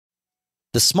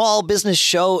The Small Business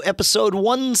Show, episode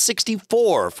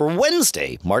 164 for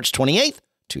Wednesday, March 28th,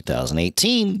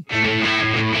 2018.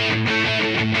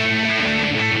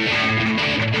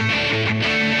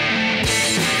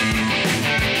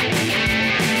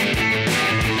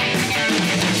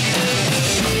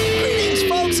 Greetings,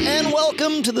 folks, and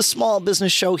welcome to the Small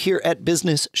Business Show here at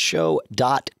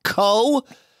businessshow.co.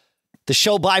 The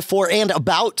show by, for, and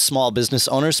about small business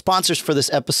owners. Sponsors for this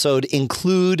episode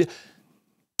include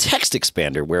Text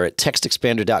Expander, where at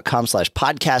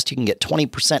textexpander.com/podcast, you can get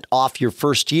 20% off your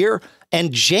first year.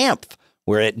 And Jamf,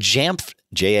 where at Jamf,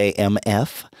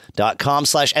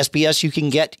 JAMF.com/SBS, you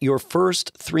can get your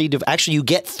first you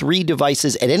get 3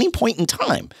 devices at any point in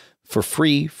time for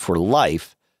free for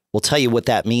life. We'll tell you what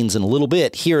that means in a little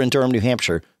bit. Here in Durham, New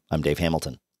Hampshire, I'm Dave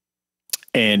Hamilton.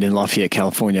 And in Lafayette,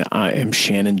 California, I am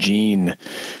Shannon Jean.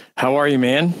 How are you,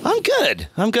 man? I'm good.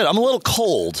 I'm a little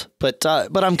cold, but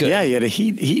I'm good. Yeah, you had a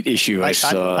heat issue.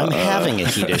 I'm having a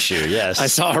heat issue. Yes, I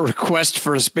saw a request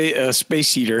for a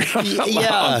space heater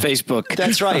on Facebook.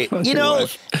 That's right. You know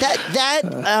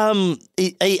I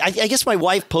guess my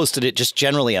wife posted it just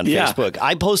generally on Facebook.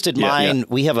 I posted mine. Yeah.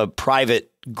 We have a private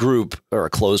group or a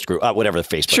closed group, whatever the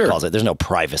Facebook calls it. There's no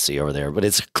privacy over there, but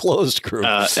it's a closed group.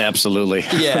 Absolutely.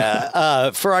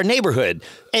 For our neighborhood.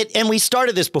 And we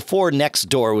started this before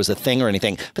Nextdoor was a thing or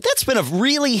anything, but that's been a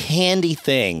really handy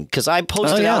thing because I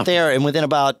posted out there and within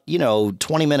about,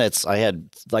 20 minutes, I had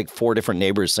like 4 different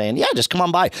neighbors saying, yeah, just come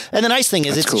on by. And the nice thing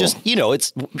is just,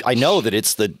 I know that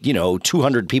it's the,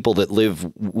 200 people that live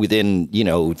within,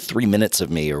 3 minutes of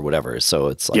me or whatever. So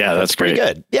it's like, that's pretty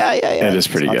good. Yeah. It is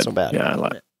pretty good. Not so bad. Yeah,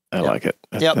 I like it.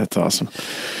 That's awesome.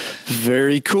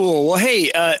 Very cool. Well,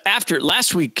 hey, after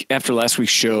last week's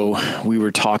show, we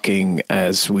were talking,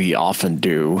 as we often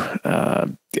do,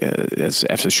 as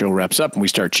after the show wraps up and we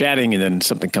start chatting and then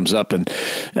something comes up, and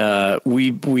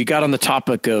we got on the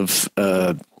topic of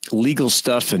legal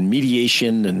stuff and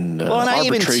mediation and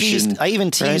arbitration. I even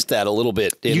teased that a little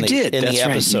bit in the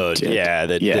episode.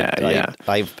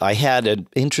 Right, I had an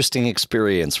interesting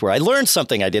experience where I learned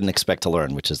something I didn't expect to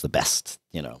learn, which is the best.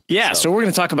 So we're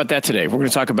going to talk about that today. We're going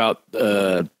to talk about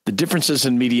the differences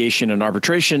in mediation and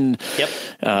arbitration,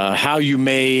 how you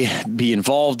may be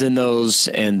involved in those,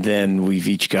 and then we've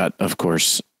each got, of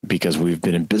course, because we've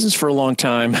been in business for a long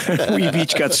time, we've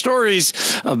each got stories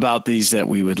about these that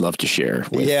we would love to share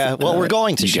with, we're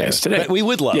going to share today. But we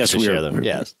would love to share them.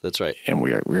 Yes, that's right. And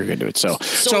we're going to do it. So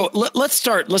let's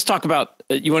start. Let's talk about,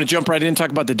 you want to jump right in and talk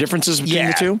about the differences between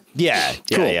the two? Yeah.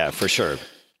 Cool. Yeah, for sure.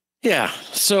 Yeah.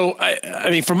 So,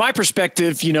 I mean, from my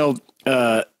perspective,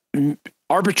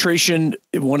 arbitration,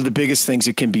 one of the biggest things,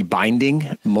 it can be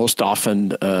binding most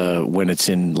often when it's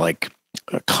in like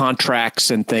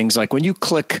contracts and things. Like when you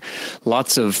click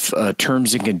lots of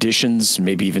terms and conditions,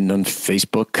 maybe even on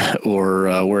Facebook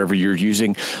or wherever you're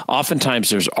using,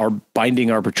 oftentimes there's binding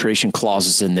arbitration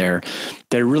clauses in there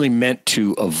that are really meant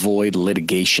to avoid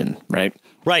litigation, right?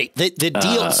 Right. The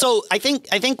deal. So I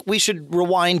think we should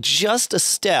rewind just a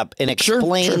step and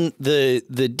explain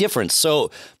the difference. So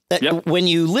when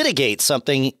you litigate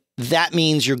something, that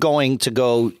means you're going to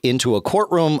go into a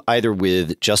courtroom either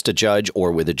with just a judge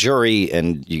or with a jury,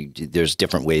 and there's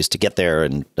different ways to get there,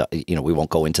 and we won't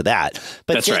go into that.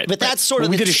 But that's right. But that's sort of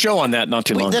we did a show on that not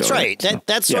too long ago. That's right.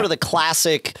 That's sort of the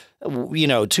classic.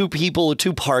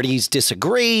 Two parties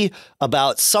disagree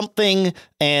about something,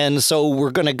 and so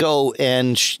we're going to go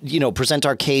and present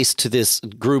our case to this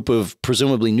group of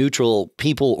presumably neutral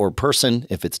people or person,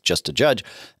 if it's just a judge,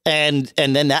 and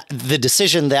then the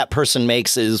decision that person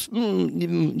makes is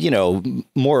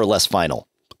more or less final.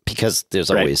 Because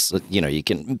there's always, you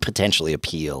can potentially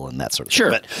appeal and that sort of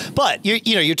thing. But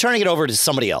you're turning it over to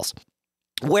somebody else.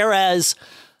 Whereas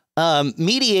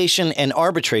mediation and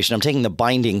arbitration, I'm taking the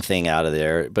binding thing out of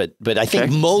there, but I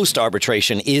think most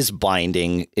arbitration is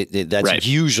binding. That's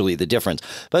usually the difference.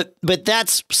 But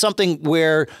that's something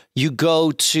where you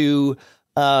go to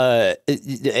a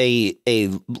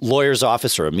lawyer's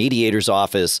office or a mediator's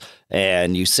office,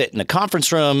 and you sit in a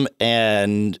conference room,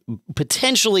 and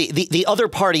potentially the other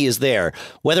party is there,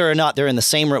 whether or not they're in the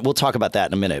same room. We'll talk about that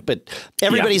in a minute, but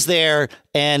everybody's there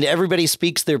and everybody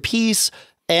speaks their piece.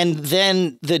 And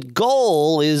then the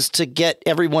goal is to get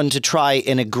everyone to try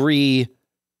and agree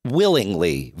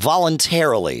willingly,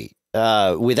 voluntarily,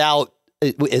 without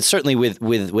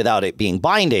it being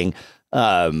binding,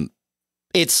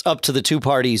 it's up to the two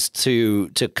parties to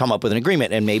come up with an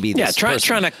agreement, and maybe trying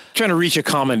to reach a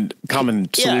common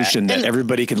solution that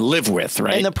everybody can live with,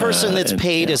 right? And the person that's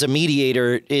paid as a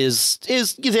mediator is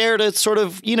there to sort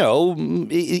of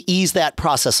ease that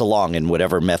process along in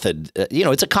whatever method.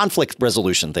 It's a conflict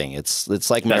resolution thing. It's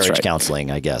like marriage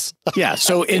counseling, I guess. Yeah.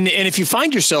 So and if you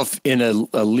find yourself in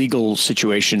a legal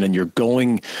situation and you're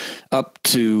going up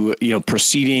to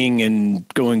proceeding and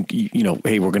going,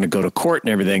 hey, we're going to go to court and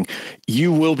everything,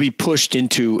 you will be pushed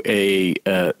into a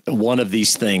one of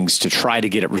these things to try to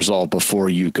get it resolved before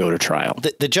you go to trial.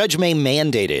 The judge may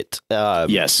mandate it.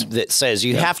 Yes. That says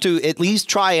you have to at least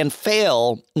try and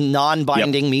fail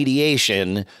non-binding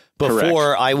mediation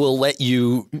before I will let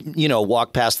you,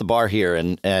 walk past the bar here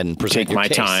and present take your my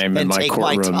case time in my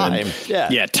courtroom.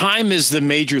 Time is the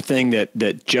major thing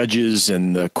that judges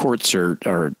and the courts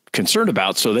are concerned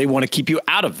about. So they want to keep you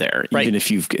out of there, even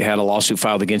if you've had a lawsuit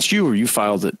filed against you or you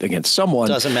filed it against someone.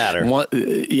 Doesn't matter.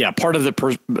 Part of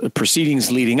the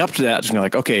proceedings leading up to that is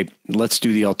like, okay, let's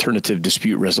do the alternative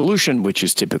dispute resolution, which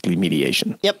is typically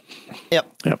mediation. Yep.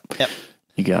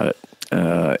 You got it.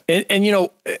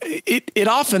 It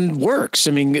often works.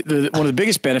 I mean, one of the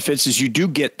biggest benefits is you do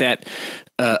get that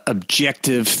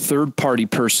objective third-party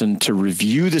person to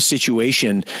review the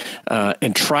situation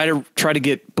and try to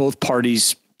get both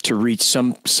parties to reach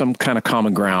some kind of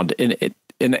common ground. And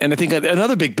I think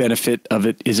another big benefit of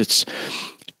it is it's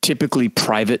typically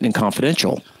private and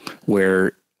confidential,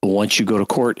 where once you go to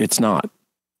court, it's not.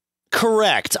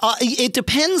 Correct. It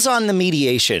depends on the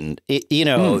mediation.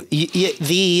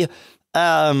 The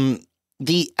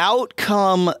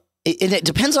outcome, and it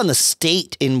depends on the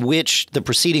state in which the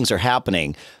proceedings are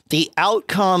happening. The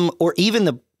outcome, or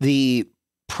even the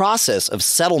process of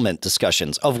settlement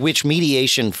discussions, of which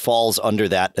mediation falls under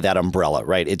that umbrella,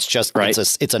 right? It's just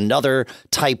it's another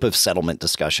type of settlement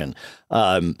discussion.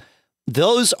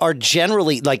 Those are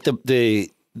generally like the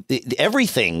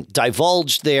everything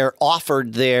divulged there,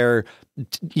 offered there,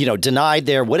 denied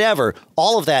there, whatever.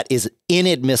 All of that is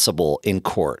inadmissible in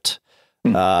court.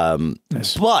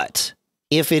 Nice. But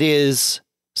if it is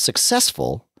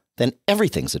successful, then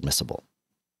everything's admissible.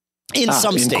 In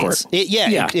some states,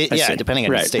 depending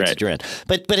on the states that you're in.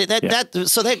 But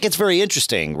that gets very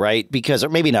interesting, right? Because, or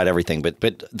maybe not everything,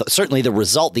 but certainly the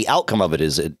result, the outcome of it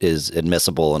is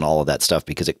admissible and all of that stuff,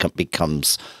 because it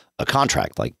becomes a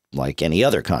contract like any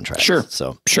other contract. Sure.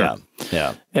 So yeah,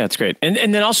 it's great. And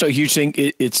then also a huge thing,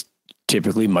 it's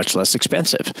typically much less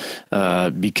expensive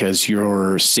because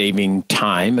you're saving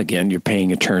time. Again, you're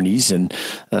paying attorneys, and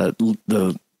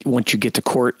once you get to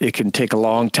court, it can take a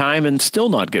long time and still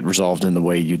not get resolved in the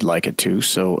way you'd like it to.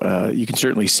 So you can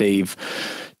certainly save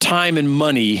time and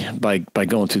money by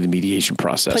going through the mediation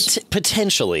process.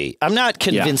 Potentially. I'm not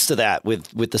convinced of that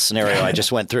with the scenario I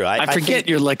just went through. I forget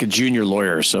you're like a junior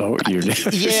lawyer, so you're I'm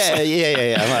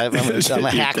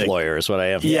a hack lawyer is what I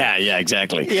am. Yeah,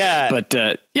 exactly. Yeah. But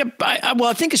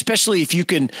I think especially if you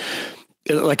can,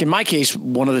 like in my case,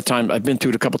 one of the time I've been through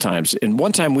it a couple times, and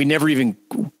one time we never even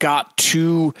got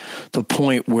to the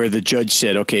point where the judge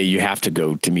said, okay, you have to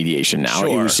go to mediation now. Sure.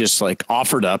 It was just like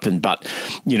offered up, and about,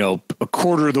 a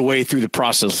quarter of the way through the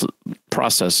process,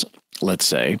 let's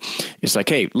say, it's like,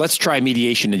 hey, let's try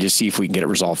mediation and just see if we can get it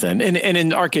resolved then. And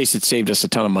in our case, it saved us a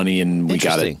ton of money, and we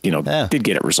got it, did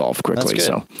get it resolved quickly.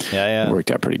 So it worked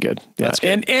out pretty good. Yeah.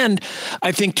 And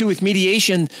I think too, with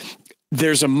mediation,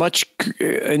 there's a much,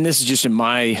 and this is just in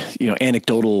my,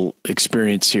 anecdotal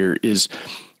experience here, is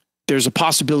there's a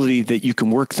possibility that you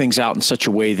can work things out in such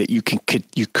a way that you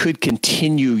could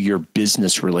continue your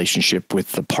business relationship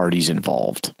with the parties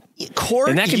involved.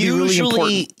 Court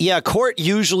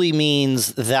usually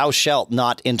means thou shalt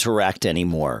not interact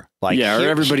anymore. Or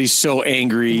everybody's so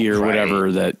angry or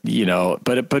whatever that,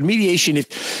 but mediation,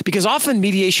 because often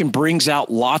mediation brings out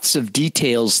lots of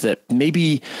details that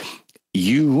maybe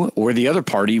you or the other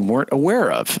party weren't aware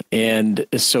of. And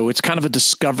so it's kind of a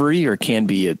discovery, or can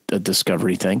be a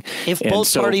discovery thing. If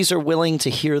both parties are willing to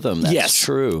hear them, that's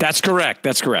true. That's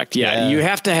correct. Yeah. You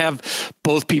have to have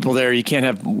both people there. You can't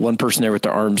have one person there with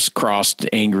their arms crossed,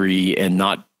 angry, and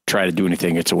not try to do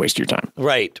anything. It's a waste of your time.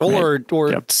 Right. Or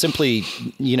simply,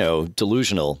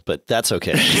 delusional, but that's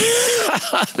okay.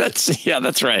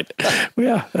 That's right.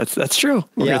 Yeah, that's true.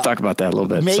 We're going to talk about that a little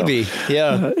bit. Maybe.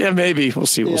 So. Maybe we'll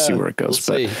see. We'll see where it goes.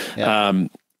 But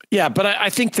I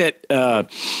think that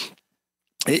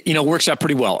it works out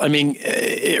pretty well. I mean,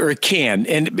 or it can.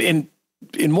 And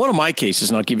in one of my cases,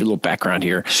 and I'll give you a little background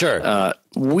here. Sure. I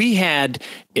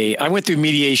went through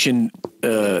mediation.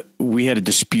 We had a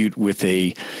dispute with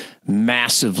a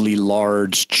massively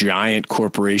large, giant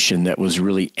corporation that was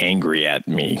really angry at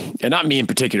me, and not me in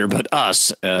particular, but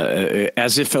us,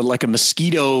 as if like a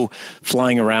mosquito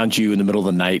flying around you in the middle of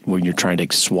the night when you're trying to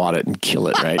swat it and kill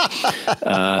it, right?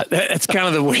 That's kind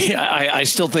of the way I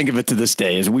still think of it to this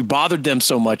day, is we bothered them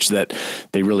so much that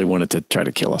they really wanted to try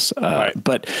to kill us. Right.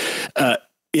 But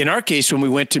in our case, when we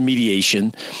went to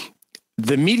mediation,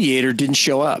 the mediator didn't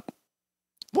show up.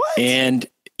 What? And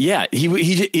yeah,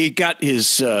 he got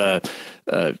his,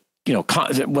 whatever,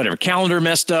 calendar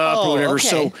messed up or whatever. Okay.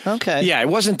 So yeah, it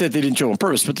wasn't that they didn't show on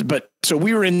purpose, but so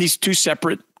we were in these two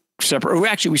separate.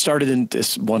 Actually, we started in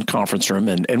this one conference room,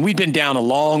 and we'd been down a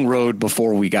long road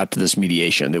before we got to this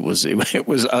mediation. It was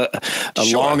a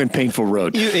long and painful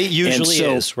road. It usually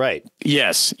is, right?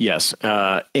 Yes.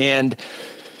 And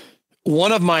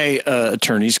one of my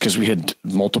attorneys, because we had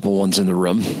multiple ones in the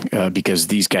room, because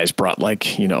these guys brought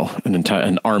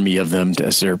an army of them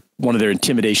as one of their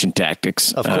intimidation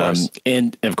tactics. Of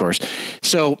course.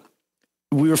 So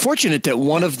we were fortunate that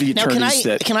one of the attorneys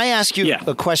can I ask you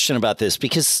a question about this?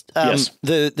 Because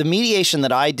the mediation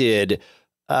that I did,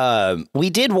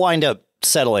 we did wind up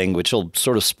settling, which will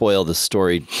sort of spoil the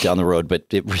story down the road, but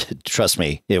trust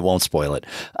me, it won't spoil it.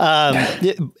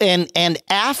 And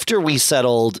after we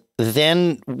settled,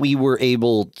 then we were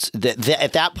able to,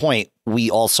 at that point,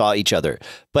 we all saw each other.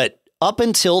 But up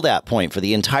until that point, for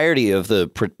the entirety of the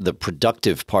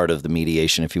productive part of the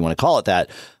mediation, if you want to call it that,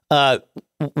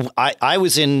 I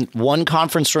was in one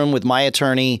conference room with my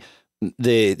attorney.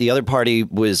 The other party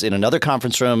was in another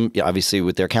conference room, obviously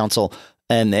with their counsel,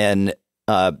 and then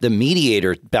the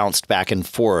mediator bounced back and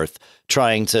forth,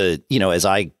 trying to, as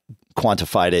I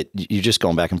quantified it, you're just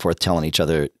going back and forth telling each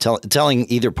other, telling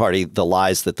either party the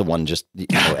lies that the one just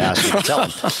asked you to tell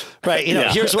them. Right.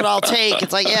 Here's what I'll take.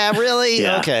 It's like, yeah, really?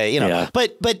 Yeah. Okay.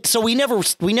 But so we never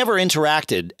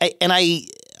interacted. And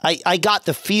I got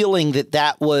the feeling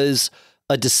that was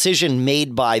a decision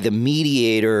made by the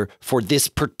mediator for this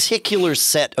particular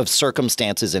set of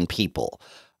circumstances and people.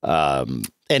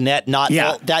 And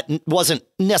that wasn't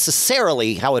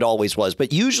necessarily how it always was,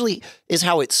 but usually is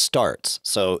how it starts.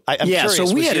 So I'm curious, so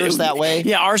was yours that way?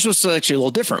 Yeah, ours was actually a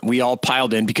little different. We all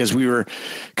piled in because we were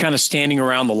kind of standing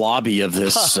around the lobby of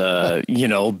this,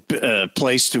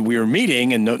 place that we were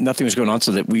meeting, and nothing was going on.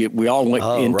 So that we all went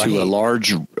into a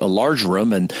large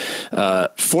room, and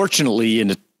fortunately,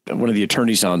 one of the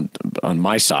attorneys on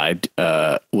my side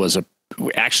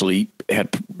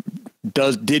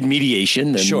did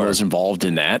mediation and was involved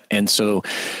in that. And so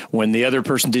when the other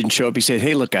person didn't show up, he said,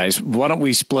 hey, look, guys, why don't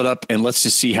we split up and let's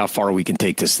just see how far we can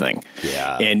take this thing.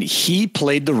 Yeah. And he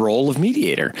played the role of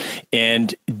mediator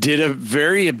and did a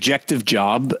very objective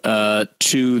job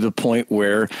to the point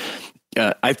where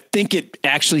I think it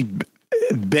actually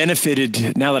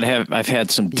benefited, now that I've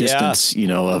had some distance,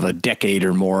 of a decade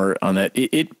or more on that,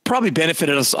 it probably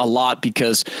benefited us a lot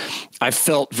because I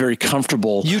felt very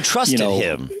comfortable. You trusted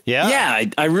him. Yeah. Yeah.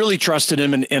 I really trusted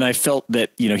him. And I felt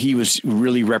that, he was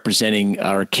really representing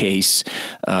our case.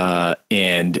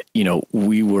 And,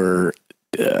 we were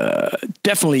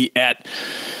definitely at,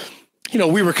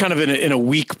 we were kind of in a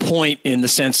weak point in the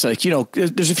sense like,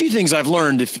 there's a few things I've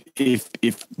learned if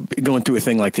going through a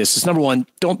thing like this. Is number one,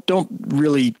 don't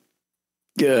really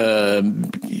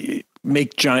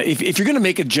make giant, if you're going to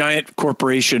make a giant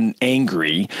corporation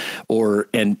angry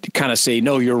and kind of say,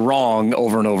 no, you're wrong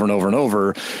over and over and over and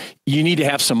over, you need to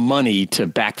have some money to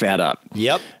back that up.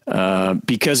 Yep.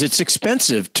 Because it's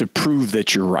expensive to prove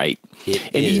that you're right.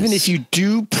 Even if you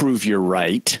do prove you're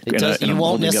right, you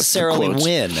won't necessarily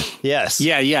win. Yes.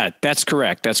 Yeah. That's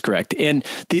correct. And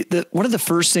the one of the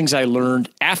first things I learned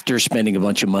after spending a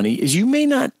bunch of money is you may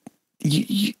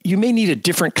need a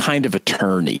different kind of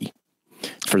attorney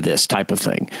for this type of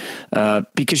thing,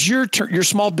 because your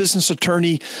small business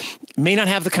attorney may not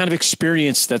have the kind of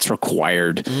experience that's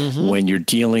required when you're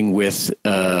dealing with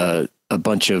a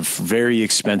bunch of very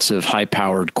expensive,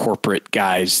 high-powered corporate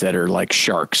guys that are like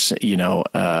sharks. So you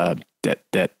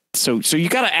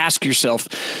got to ask yourself,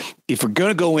 if we're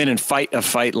going to go in and fight a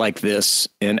fight like this,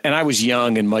 and I was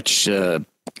young and much.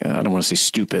 I don't want to say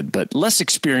stupid, but less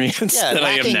experienced than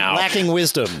I am now. Lacking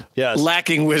wisdom. Yes.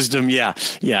 Lacking wisdom. Yeah.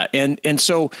 Yeah. And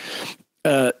so,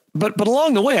 but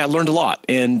along the way, I learned a lot.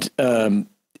 And, one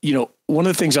of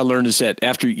the things I learned is that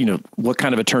after, what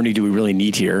kind of attorney do we really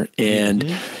need here?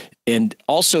 And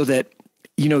also that,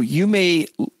 you may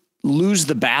lose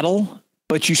the battle,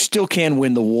 but you still can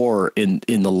win the war in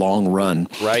the long run.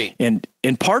 Right. And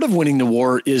part of winning the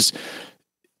war is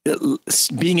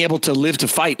being able to live to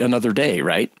fight another day,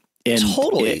 right? And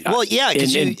totally. Well, yeah,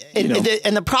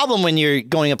 and the problem when you're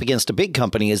going up against a big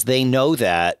company is they know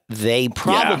that they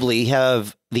probably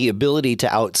have the ability to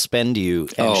outspend you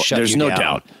and shut you down. There's no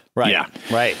doubt. Right. Yeah.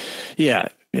 Right. Yeah.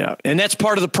 Yeah. And that's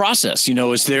part of the process,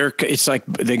 it's like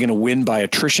they're going to win by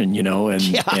attrition,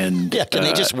 and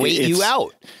they just wait you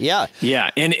out. Yeah.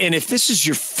 Yeah. And if this is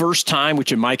your first time,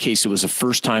 which in my case, it was the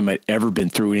first time I'd ever been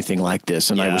through anything like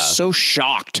this. And I was so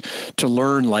shocked to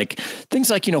learn things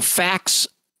like, facts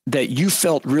that you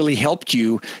felt really helped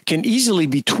you can easily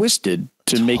be twisted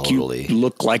to make you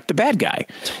look like the bad guy.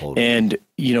 And,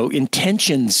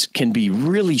 intentions can be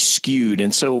really skewed.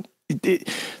 And so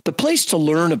the place to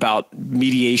learn about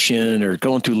mediation or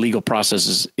going through legal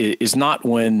processes is not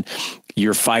when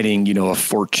you're fighting, a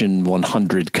Fortune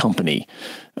 100 company.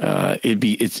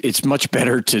 It's much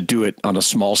better to do it on a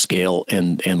small scale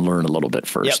and learn a little bit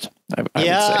first. Yep.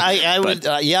 I would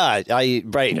say.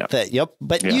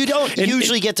 But you don't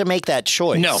usually get to make that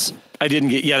choice. No, I didn't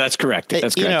get. Yeah, that's correct.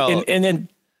 That's correct. And then.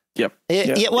 Yep.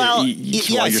 You're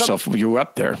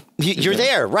up there. You're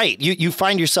there, right? You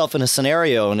find yourself in a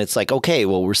scenario, and it's like, okay,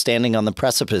 well, we're standing on the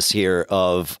precipice here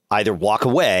of either walk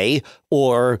away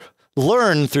or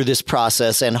learn through this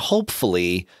process and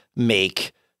hopefully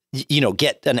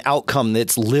get an outcome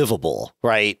that's livable,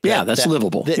 right? Yeah, that's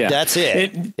livable. That's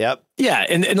it. Yep. Yeah,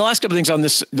 and the last couple of things on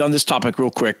this topic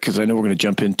real quick, because I know we're going to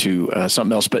jump into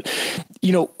something else. But,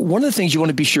 one of the things you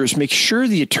want to be sure is make sure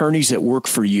the attorneys that work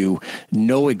for you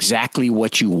know exactly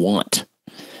what you want.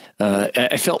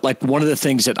 I felt like one of the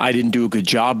things that I didn't do a good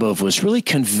job of was really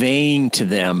conveying to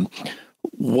them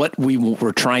what we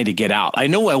were trying to get out. I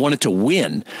know I wanted to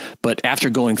win, but after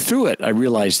going through it, I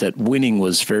realized that winning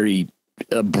was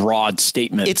a broad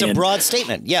statement. It's a broad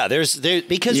statement. Yeah.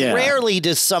 Rarely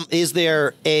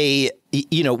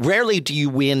rarely do you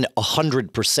win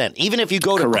 100%, even if you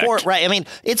go to court, right? I mean,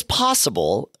 it's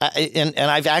possible. And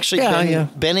I've actually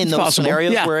been in those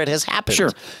scenarios where it has happened.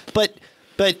 Sure. But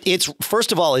it's,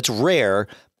 first of all, it's rare.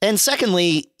 And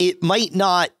secondly, it might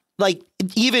not,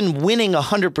 even winning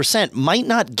 100% might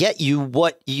not get you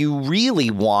what you really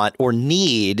want or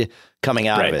need coming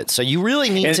out of it. So you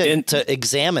really need to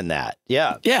examine that.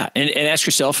 Yeah. Yeah. And ask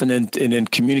yourself and then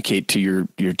communicate to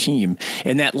your team.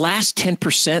 And that last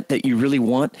 10% that you really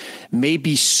want may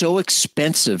be so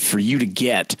expensive for you to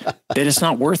get that it's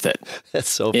not worth it. That's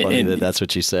so funny that's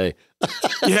what you say.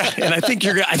 Yeah, and I think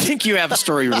you have a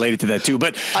story related to that too.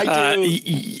 But I do.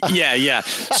 Yeah.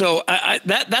 So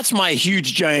that's my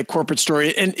huge giant corporate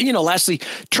story. And lastly,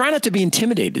 try not to be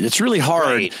intimidated. It's really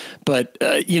hard, but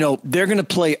they're going to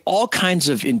play all kinds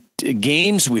of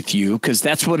games with you because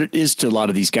that's what it is to a lot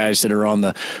of these guys that are on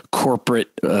the corporate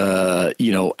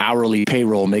hourly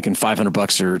payroll making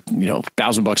 $500 or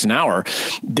 $1,000 an hour.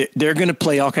 They're going to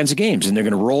play all kinds of games, and they're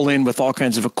going to roll in with all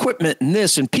kinds of equipment and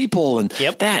this and people and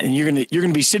that, and you're going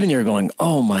to be sitting there going,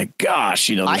 oh my gosh,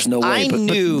 there's no way. I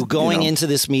knew going into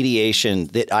this mediation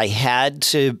that I had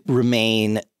to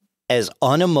remain as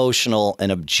unemotional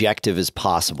and objective as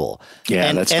possible.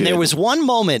 Yeah, that's good. And there was one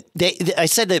moment I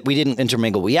said that we didn't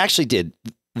intermingle. We actually did.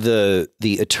 The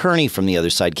attorney from the other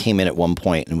side came in at one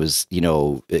point and was,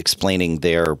 explaining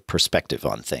their perspective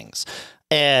on things.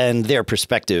 And their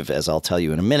perspective, as I'll tell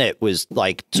you in a minute, was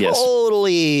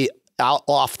totally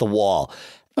off the wall.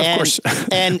 Of course.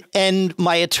 and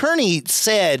my attorney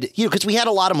said, because we had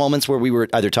a lot of moments where we were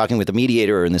either talking with the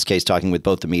mediator or in this case, talking with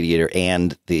both the mediator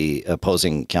and the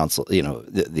opposing counsel,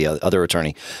 the other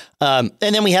attorney. And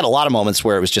then we had a lot of moments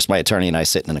where it was just my attorney and I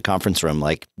sitting in a conference room,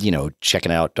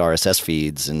 checking out RSS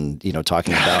feeds and,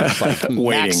 talking about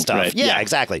Mac stuff. Right. Yeah,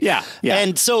 exactly. Yeah.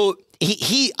 And so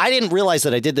I didn't realize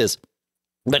that I did this.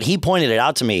 But he pointed it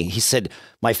out to me. He said,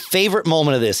 my favorite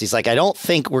moment of this, he's like, I don't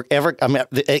think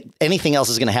anything else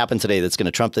is going to happen today that's going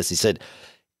to trump this. He said,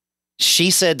 she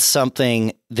said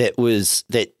something that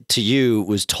to you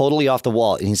was totally off the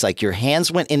wall. And he's like, your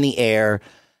hands went in the air.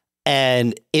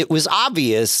 And it was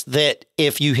obvious that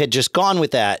if you had just gone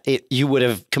with that, you would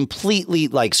have completely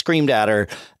screamed at her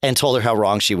and told her how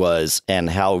wrong she was and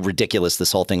how ridiculous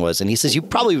this whole thing was. And he says, you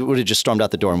probably would have just stormed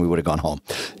out the door and we would have gone home.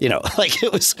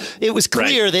 It was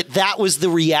clear that was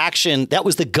the reaction. That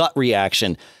was the gut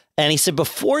reaction. And he said,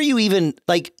 before you even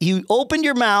you opened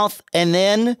your mouth and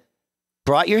then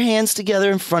brought your hands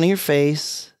together in front of your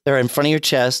face or in front of your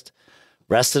chest,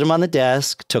 rested them on the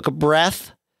desk, took a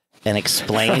breath, and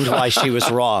explained why she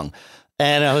was wrong.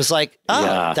 And I was like,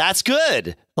 that's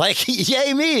good.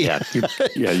 Yay me. Yeah,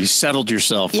 you settled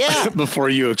yourself before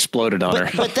you exploded on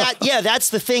her. But that's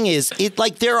the thing is,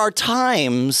 there are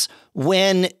times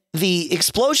when the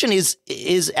explosion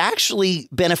is actually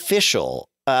beneficial.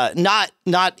 Not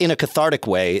in a cathartic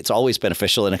way. It's always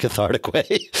beneficial in a cathartic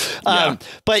way.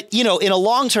 But, you know, in a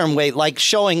long-term way, like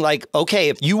showing like, okay,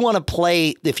 if you want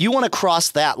to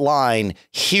cross that line,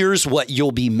 here's what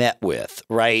you'll be met with,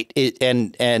 right?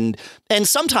 And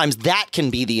sometimes that can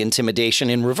be the intimidation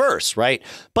in reverse, right?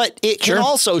 But it can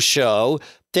also show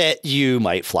that you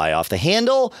might fly off the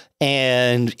handle.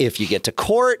 And if you get to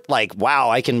court, like, wow,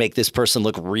 I can make this person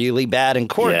look really bad in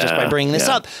court just by bringing this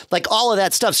up, like all of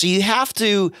that stuff. So you have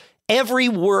to, every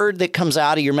word that comes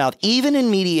out of your mouth, even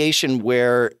in mediation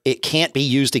where it can't be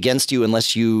used against you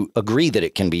unless you agree that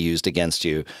it can be used against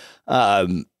you.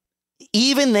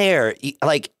 Even there,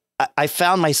 like, I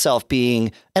found myself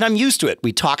being, and I'm used to it.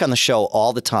 We talk on the show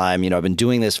all the time. You know, I've been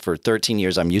doing this for 13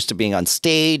 years. I'm used to being on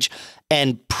stage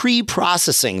and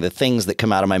pre-processing the things that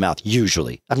come out of my mouth.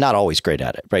 Usually, I'm not always great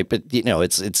at it, right? But you know,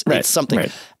 it's something.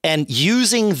 Right. And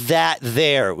using that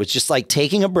there was just like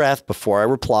taking a breath before I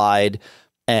replied,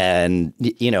 and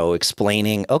you know,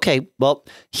 explaining, okay, well,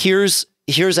 here's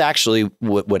actually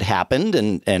what happened,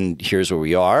 and here's where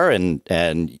we are, and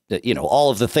you know, all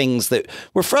of the things that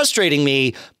were frustrating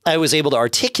me, I was able to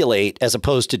articulate as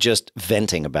opposed to just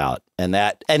venting about, and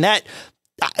that.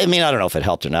 I mean, I don't know if it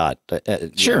helped or not.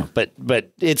 Sure, you know,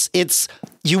 but it's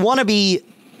you want to be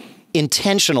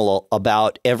intentional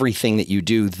about everything that you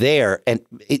do there, and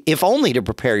if only to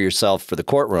prepare yourself for the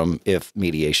courtroom if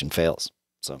mediation fails.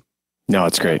 So, no,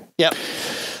 it's great. Yep.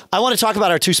 I want to talk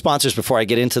about our two sponsors before I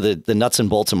get into the nuts and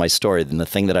bolts of my story and the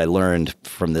thing that I learned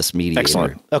from this mediator.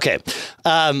 Excellent. Okay.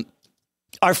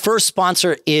 Our first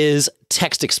sponsor is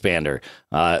Text Expander,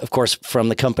 of course, from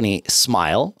the company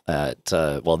Smile. They're at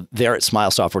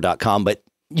smilesoftware.com, but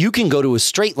you can go to a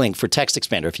straight link for Text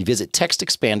Expander. If you visit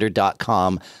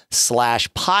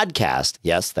textexpander.com/podcast,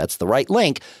 yes, that's the right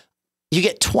link, you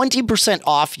get 20%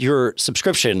 off your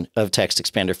subscription of Text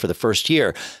Expander for the first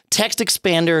year. Text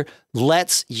Expander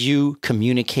lets you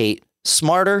communicate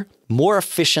smarter, more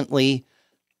efficiently,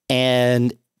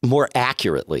 and more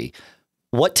accurately.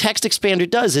 What Text Expander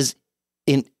does is,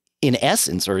 in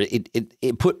essence, or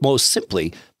it put most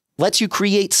simply, lets you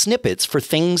create snippets for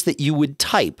things that you would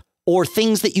type or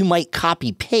things that you might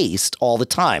copy paste all the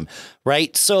time,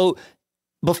 right? So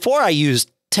before I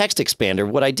used Text Expander,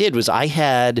 what I did was I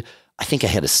think I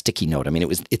had a sticky note. I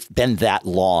mean, it's been that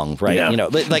long, right? Yeah. You know,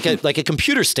 like a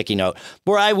computer sticky note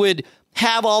where I would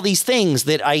have all these things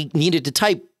that I needed to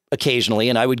type occasionally,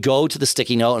 and I would go to the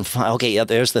sticky note and find, okay, yeah,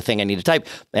 there's the thing I need to type,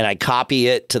 and I copy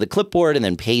it to the clipboard and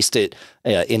then paste it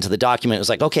into the document. It was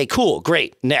like, okay, cool,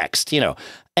 great, next, you know.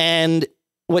 And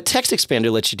what Text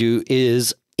Expander lets you do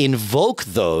is invoke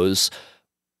those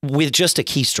with just a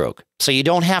keystroke. So you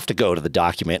don't have to go to the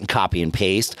document and copy and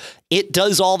paste. It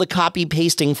does all the copy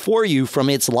pasting for you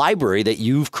from its library that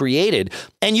you've created.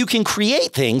 And you can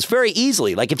create things very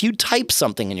easily. Like if you type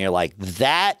something and you're like,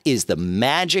 that is the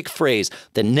magic phrase.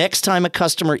 The next time a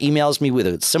customer emails me with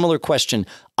a similar question,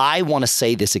 I want to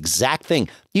say this exact thing.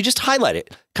 You just highlight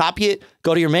it, copy it,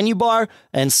 go to your menu bar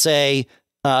and say,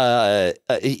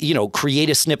 create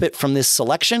a snippet from this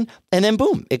selection, and then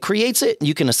boom, it creates it.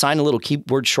 You can assign a little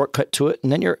keyboard shortcut to it,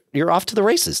 and then you're off to the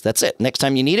races. That's it. Next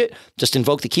time you need it, just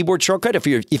invoke the keyboard shortcut. If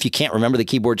you can't remember the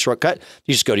keyboard shortcut,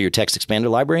 you just go to your Text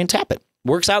Expander library and tap it.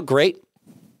 Works out great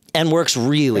and works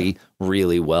really,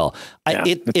 really well.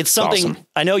 It's something awesome.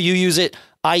 I know you use it.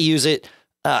 I use it.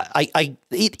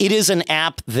 It is an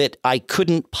app that I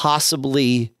couldn't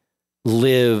possibly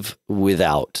live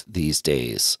without these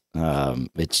days.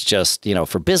 It's just,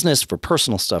 for business, for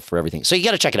personal stuff, for everything. So you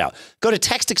got to check it out. Go to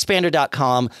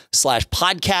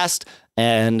textexpander.com/podcast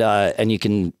and you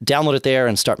can download it there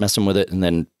and start messing with it. And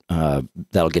then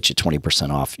that'll get you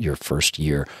 20% off your first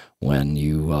year when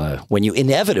you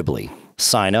inevitably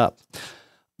sign up.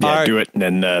 Yeah, do it.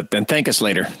 And then thank us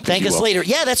later. Thank us later.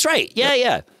 Yeah, that's right.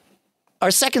 Yeah. Our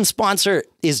second sponsor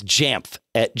is Jamf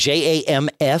at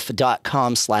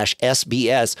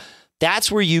jamf.com/SBS.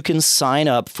 That's where you can sign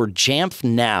up for Jamf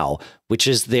Now, which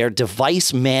is their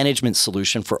device management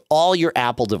solution for all your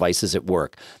Apple devices at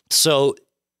work. So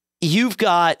you've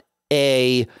got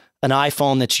an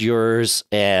iPhone that's yours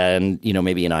and,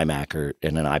 maybe an iMac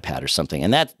and an iPad or something.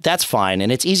 And that's fine.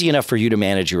 And it's easy enough for you to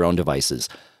manage your own devices.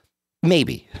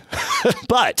 Maybe.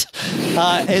 But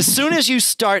as soon as you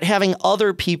start having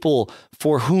other people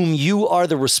for whom you are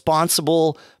the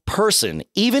responsible person,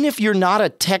 even if you're not a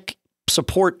tech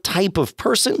support type of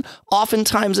person,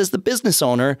 oftentimes as the business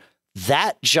owner,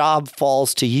 that job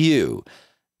falls to you.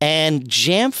 And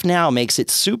Jamf Now makes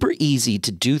it super easy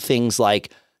to do things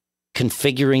like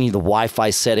configuring the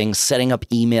Wi-Fi settings, setting up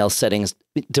email settings,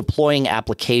 deploying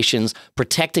applications,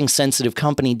 protecting sensitive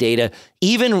company data,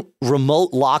 even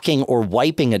remote locking or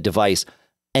wiping a device.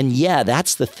 And yeah,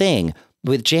 that's the thing.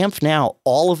 with Jamf Now,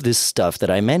 all of this stuff that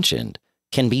I mentioned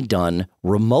can be done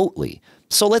remotely.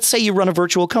 So let's say you run a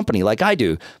virtual company like I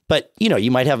do, but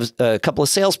you might have a couple of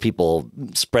salespeople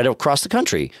spread across the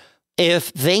country.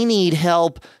 If they need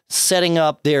help setting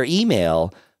up their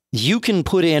email, you can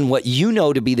put in what you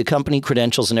know to be the company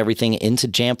credentials and everything into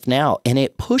Jamf Now, and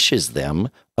it pushes them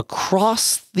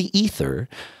across the ether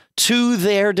to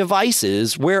their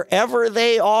devices wherever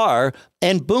they are,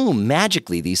 and boom,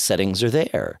 magically these settings are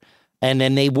there. And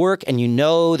then they work, and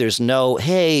there's no,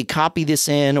 hey, copy this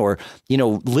in, or,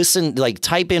 listen, like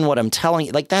type in what I'm telling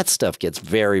you. Like that stuff gets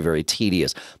very, very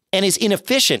tedious and is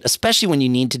inefficient, especially when you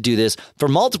need to do this for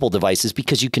multiple devices,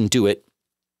 because you can do it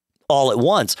all at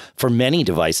once for many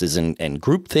devices and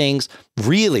group things.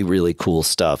 Really, really cool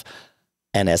stuff.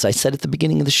 And as I said at the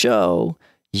beginning of the show,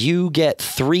 you get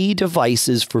 3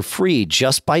 devices for free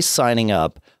just by signing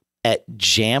up at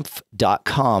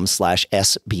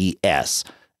jamf.com/SBS.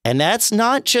 And that's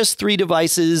not just 3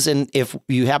 devices. And if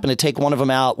you happen to take one of them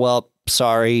out, well,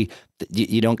 sorry,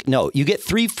 you don't. No, you get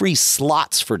 3 free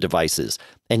slots for devices,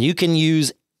 and you can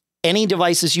use any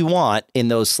devices you want in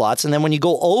those slots. And then when you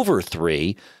go over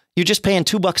 3, you're just paying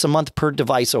 $2 a month per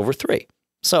device over 3.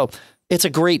 So it's a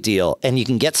great deal, and you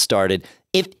can get started.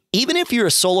 Even if you're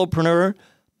a solopreneur,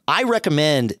 I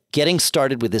recommend getting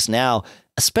started with this now,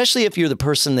 especially if you're the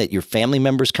person that your family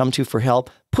members come to for help.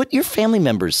 Put your family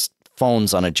members'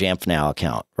 phones on a Jamf Now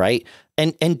account, right?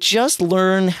 And just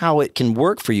learn how it can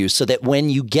work for you, so that when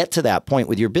you get to that point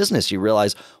with your business, you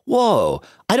realize, whoa,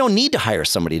 I don't need to hire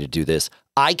somebody to do this.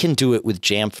 I can do it with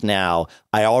Jamf Now.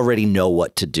 I already know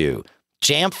what to do.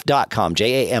 Jamf.com,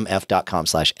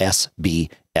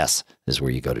 jamf.com/SBS is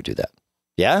where you go to do that.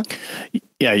 Yeah?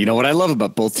 Yeah. What I love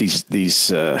about both these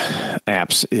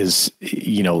apps is,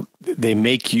 they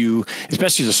make you,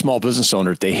 especially as a small business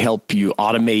owner, they help you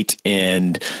automate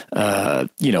and,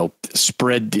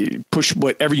 push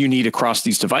whatever you need across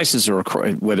these devices, or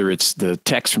whether it's the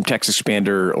text from Text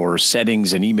Expander or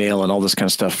settings and email and all this kind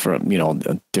of stuff from,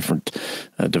 different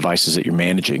devices that you're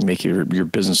managing, make your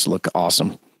business look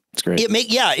awesome. It's great.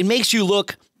 It makes you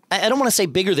look, I don't want to say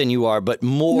bigger than you are, but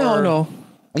more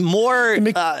more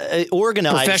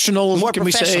organized, professional. More can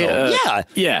professional. We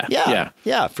say?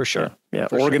 Yeah, for sure. Yeah,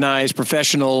 organized,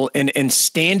 professional, and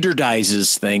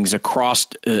standardizes things across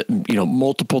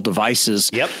multiple devices.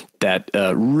 Yep. That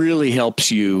really helps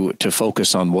you to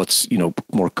focus on what's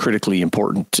more critically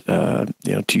important to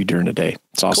you during the day.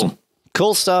 It's awesome.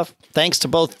 Cool stuff. Thanks to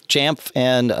both Jamf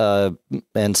and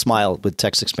Smile with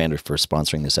Text Expander for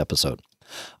sponsoring this episode.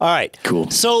 All right. Cool.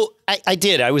 So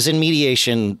I was in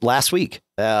mediation last week.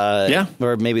 Or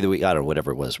maybe the week, I don't know,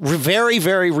 whatever it was. Very,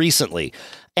 very recently.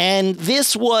 And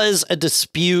this was a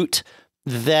dispute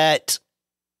that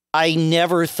I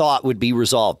never thought would be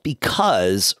resolved,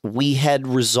 because we had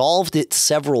resolved it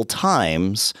several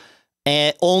times,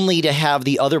 and only to have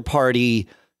the other party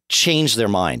change their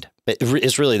mind.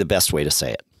 Is really the best way to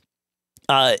say it.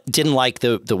 Didn't like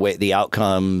the way the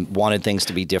outcome, wanted things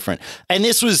to be different. And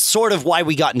this was sort of why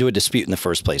we got into a dispute in the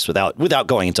first place, without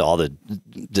going into all the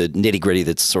nitty gritty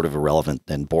that's sort of irrelevant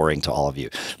and boring to all of you.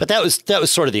 But that was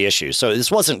sort of the issue. So this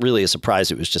wasn't really a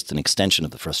surprise. It was just an extension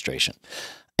of the frustration.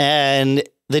 And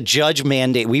the judge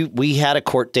we had a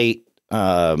court date,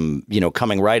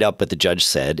 coming right up, but the judge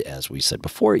said, as we said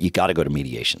before, you got to go to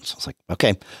mediation. So I was like,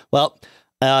 okay, well,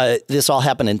 this all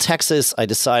happened in Texas. I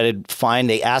decided, fine.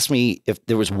 They asked me if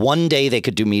there was one day they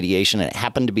could do mediation, and it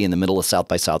happened to be in the middle of South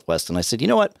by Southwest. And I said, you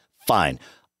know what? Fine.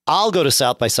 I'll go to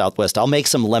South by Southwest. I'll make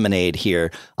some lemonade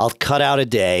here. I'll cut out a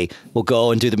day. We'll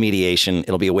go and do the mediation.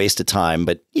 It'll be a waste of time,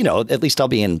 but at least I'll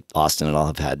be in Austin, and I'll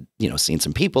have had, seen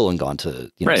some people and gone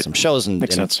to some shows and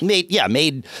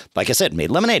made, like I said, made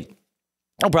lemonade.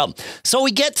 No problem. So we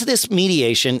get to this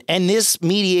mediation, and this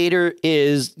mediator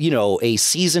is, a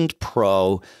seasoned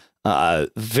pro,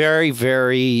 very,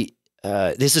 very,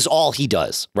 this is all he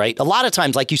does, right? A lot of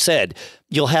times, like you said,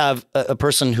 you'll have a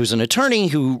person who's an attorney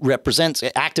who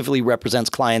actively represents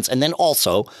clients, and then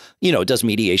also, does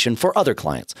mediation for other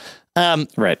clients.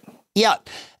 Right. Yeah.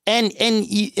 And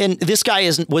this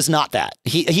guy was not that.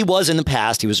 He was in the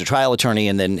past. He was a trial attorney,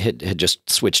 and then had just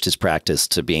switched his practice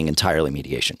to being entirely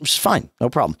mediation, which is fine. No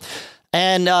problem.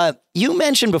 And you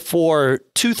mentioned before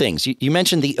 2 things. You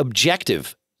mentioned the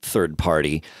objective third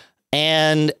party,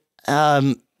 and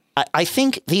I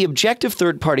think the objective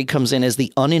third party comes in as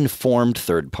the uninformed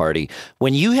third party.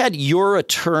 When you had your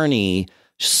attorney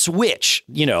switch,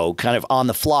 kind of on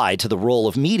the fly to the role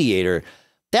of mediator,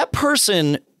 that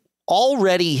person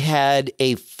already had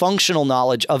a functional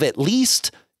knowledge of at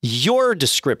least your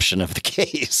description of the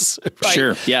case. Right?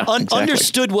 Sure. Yeah. Exactly.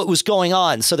 Understood what was going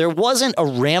on. So there wasn't a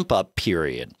ramp up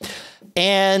period.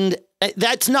 And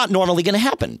that's not normally going to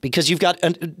happen because you've got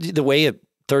the way a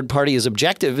third party is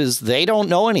objective is they don't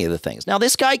know any of the things. Now,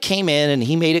 this guy came in and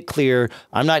he made it clear,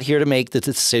 I'm not here to make the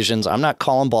decisions. I'm not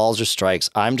calling balls or strikes.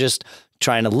 I'm just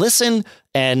trying to listen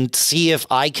and see if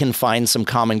I can find some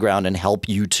common ground and help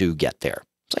you two get there.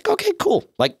 It's like, okay, cool.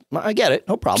 Like, I get it.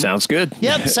 No problem. Sounds good.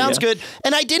 Yeah, sounds good.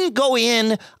 And I didn't go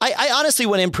in. I honestly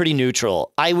went in pretty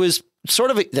neutral. I was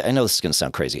sort of, I know this is going to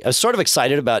sound crazy. I was sort of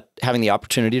excited about having the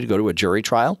opportunity to go to a jury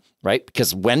trial, right?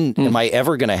 Because when am I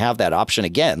ever going to have that option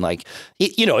again? Like,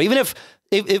 you know, even if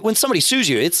when somebody sues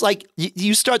you, it's like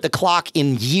you start the clock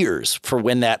in years for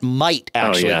when that might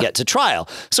actually get to trial.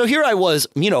 So here I was,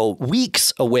 you know,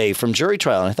 weeks away from jury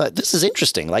trial. And I thought, this is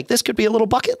interesting. Like, this could be a little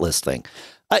bucket list thing.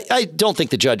 I don't think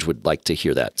the judge would like to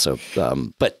hear that. So,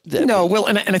 but no, well,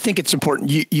 and I think it's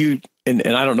important. And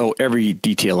I don't know every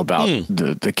detail about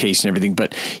the case and everything,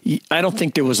 but I don't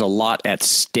think there was a lot at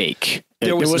stake.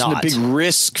 There wasn't a big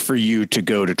risk for you to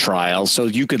go to trial, so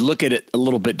you could look at it a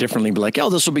little bit differently and be like,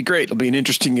 "Oh, this will be great. It'll be an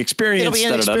interesting experience." It'll be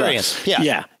an experience.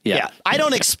 Yeah. I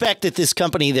don't expect that this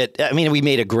company we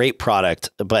made a great product,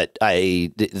 but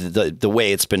the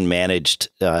way it's been managed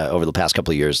over the past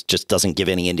couple of years just doesn't give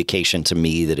any indication to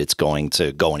me that it's going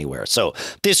to go anywhere. So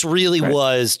this really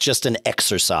was just an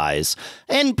exercise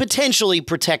and potentially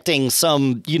protecting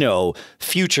some, you know,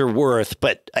 future worth,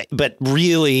 but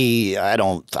really,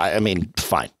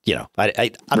 fine. You know,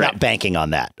 I'm not banking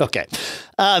on that. Okay.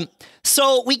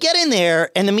 So we get in there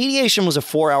and the mediation was a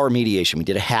 4-hour mediation. We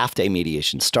did a half-day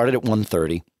mediation, started at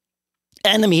 1:30.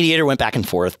 And the mediator went back and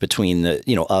forth between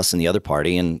us and the other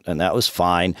party, and that was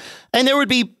fine. And there would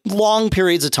be long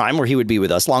periods of time where he would be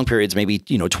with us, long periods, maybe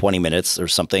 20 minutes or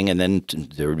something, and then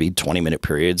there would be 20-minute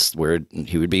periods where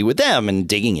he would be with them and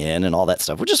digging in and all that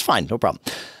stuff, which is fine, no problem.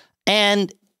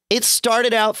 And it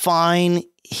started out fine.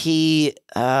 He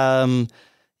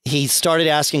started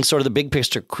asking sort of the big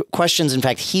picture questions. In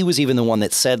fact, he was even the one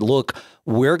that said, look,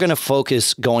 we're going to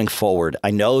focus going forward.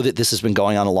 I know that this has been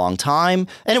going on a long time.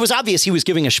 And it was obvious he was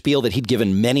giving a spiel that he'd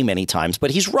given many, many times.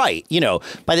 But he's right. You know,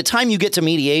 by the time you get to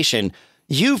mediation,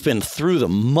 you've been through the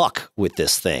muck with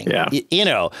this thing. Yeah.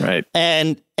 Right.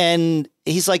 And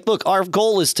he's like, look, our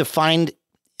goal is to find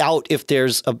out if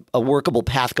there's a workable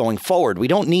path going forward. We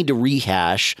don't need to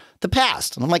rehash the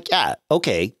past. And I'm like, yeah,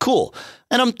 okay, cool.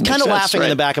 And I'm kind of laughing in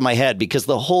the back of my head because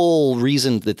the whole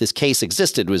reason that this case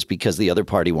existed was because the other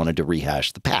party wanted to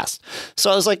rehash the past. So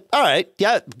I was like, all right,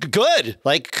 yeah, good.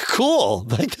 Like, cool.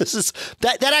 Like, this is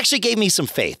that actually gave me some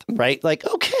faith, right? Like,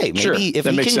 okay, maybe if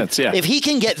that makes sense. Yeah. If he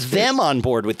can get them on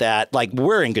board with that, like,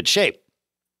 we're in good shape.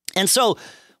 And so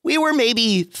we were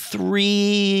maybe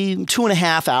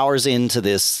 2.5 hours into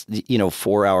this,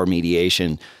 4-hour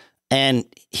mediation. And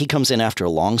he comes in after a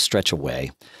long stretch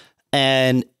away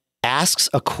and asks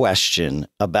a question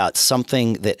about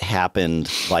something that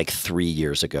happened like 3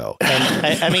 years ago.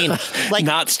 And I mean, like,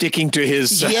 not sticking to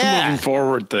his moving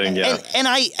forward thing. Yeah. And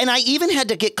I even had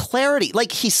to get clarity.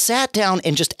 Like, he sat down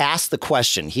and just asked the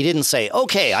question. He didn't say,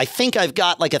 okay, I think I've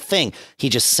got like a thing. He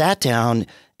just sat down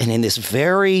and in this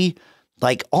very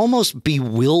like almost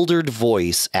bewildered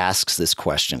voice asks this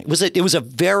question. It was a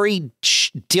very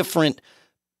different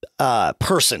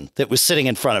person that was sitting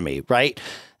in front of me, right?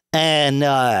 And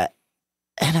I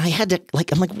had to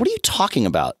I'm like, what are you talking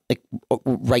about? Like,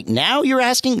 right now you're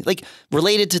asking, like,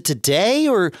 related to today,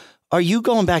 or are you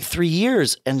going back 3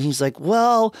 years? And he's like,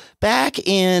 well, back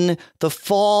in the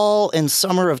fall and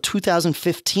summer of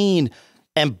 2015.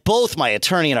 And both my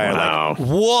attorney and I are like,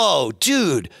 whoa,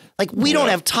 dude, like, we don't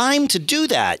have time to do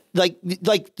that. Like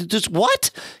just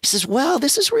what? He says, well,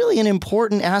 this is really an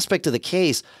important aspect of the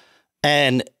case.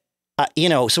 And,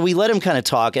 so we let him kind of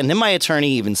talk. And then my attorney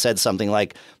even said something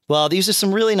like, well, these are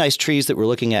some really nice trees that we're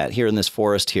looking at here in this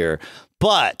forest here.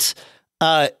 But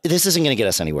this isn't going to get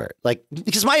us anywhere. Like,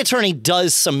 because my attorney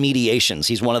does some mediations.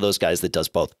 He's one of those guys that does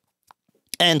both.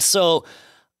 And so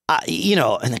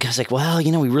and the guy's like, well,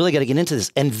 we really got to get into this.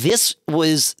 And this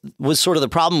was sort of the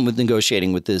problem with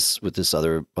negotiating with this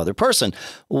other person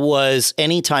was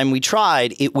anytime we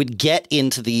tried, it would get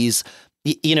into these,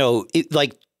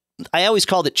 like, I always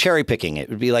called it cherry picking. It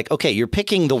would be like, okay, you're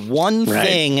picking the one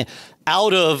thing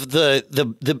out of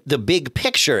the big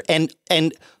picture and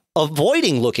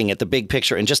avoiding looking at the big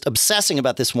picture and just obsessing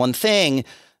about this one thing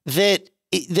that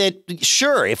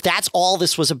sure, if that's all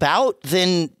this was about,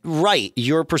 then right,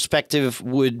 your perspective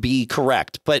would be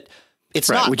correct. But It's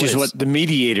right, not, which is what the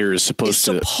mediator is supposed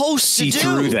to see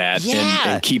through that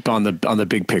and keep on the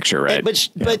big picture, right?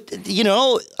 But you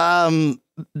know,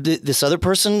 this other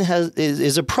person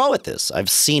is a pro at this. I've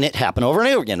seen it happen over and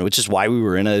over again, which is why we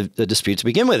were in a dispute to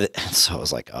begin with. And so I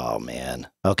was like, oh man,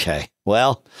 okay,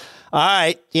 well, all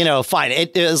right, you know, fine.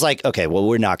 It was like, okay, well,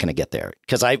 we're not going to get there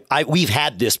because we've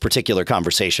had this particular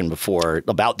conversation before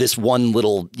about this one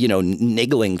little, you know,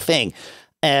 niggling thing,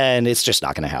 and it's just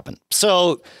not going to happen.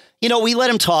 So, you know, we let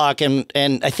him talk, and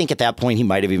I think at that point he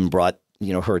might have even brought,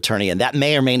 you know, her attorney, and that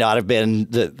may or may not have been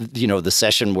the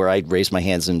session where I raised my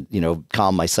hands and, you know,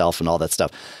 calm myself and all that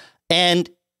stuff. And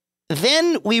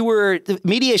then the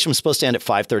mediation was supposed to end at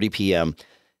 5:30 p.m.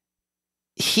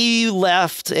 He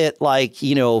left at like,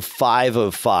 you know,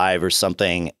 5:05 or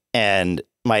something. And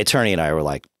my attorney and I were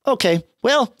like, okay,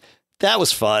 well, that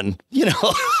was fun. You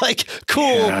know, like,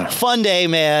 cool, fun day,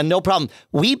 man. No problem.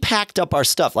 We packed up our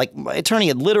stuff. Like, my attorney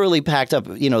had literally packed up,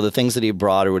 you know, the things that he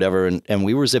brought or whatever. And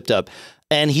we were zipped up.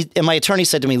 And my attorney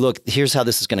said to me, look, here's how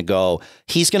this is going to go.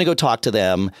 He's going to go talk to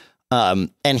them.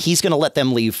 And he's going to let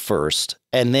them leave first.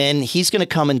 And then he's going to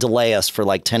come and delay us for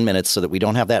like 10 minutes so that we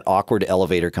don't have that awkward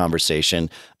elevator conversation.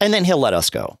 And then he'll let us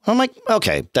go. I'm like,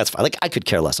 okay, that's fine. Like, I could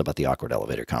care less about the awkward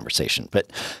elevator conversation,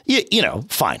 but you know,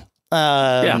 fine.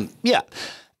 Yeah.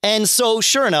 And so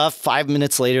sure enough, 5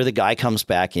 minutes later, the guy comes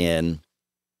back in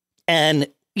and,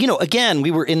 you know, again,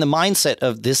 we were in the mindset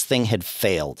of this thing had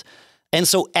failed. And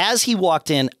so as he walked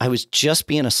in, I was just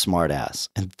being a smartass.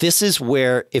 And this is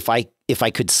where I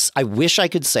wish I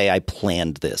could say I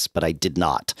planned this, but I did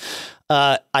not.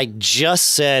 I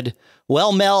just said,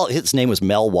 well, Mel, his name was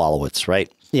Mel Wallowitz, right?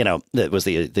 You know, that was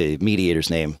the mediator's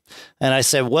name. And I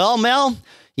said, well, Mel,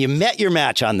 you met your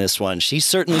match on this one. She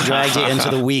certainly dragged you into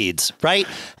the weeds, right?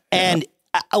 And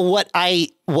what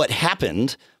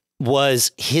happened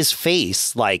was his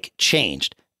face like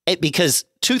changed because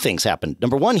two things happened.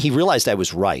 Number one, he realized I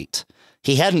was right.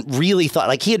 He hadn't really thought,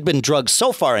 like, he had been drugged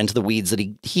so far into the weeds that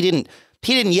he didn't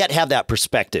yet have that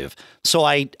perspective. So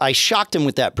I shocked him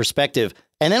with that perspective.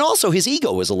 And then also his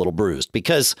ego was a little bruised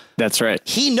because that's right.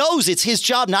 He knows it's his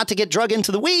job not to get drugged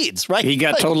into the weeds, right? He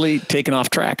got totally taken off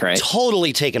track, right?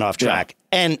 Totally taken off track.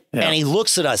 Yeah. And he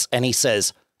looks at us and he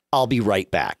says, I'll be right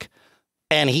back.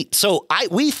 And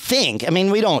we think, I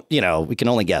mean, we don't, you know, we can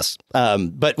only guess,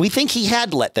 but we think he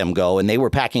had let them go and they were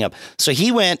packing up. So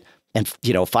he went and,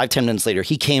 you know, 5-10 minutes later,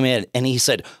 he came in and he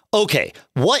said, okay,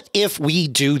 what if we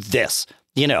do this?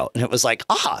 You know, and it was like,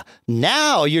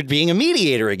 now you're being a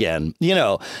mediator again, you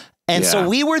know. And so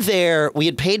we were there. We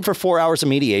had paid for 4 hours of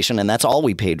mediation, and that's all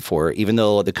we paid for, even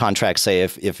though the contracts say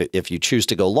if you choose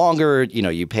to go longer, you know,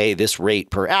 you pay this rate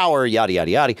per hour, yada,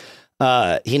 yada,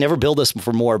 yada. He never billed us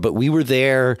for more, but we were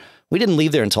there. We didn't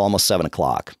leave there until almost 7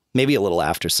 o'clock, maybe a little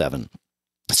after 7.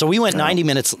 So we went 90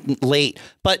 minutes late,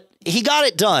 but he got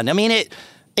it done. I mean,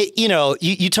 you know,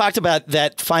 you talked about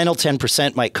that final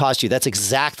 10% might cost you. That's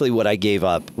exactly what I gave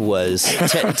up was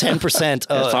 10%.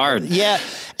 That's hard. Yeah.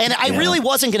 And I really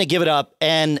wasn't going to give it up.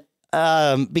 And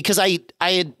because I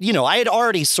had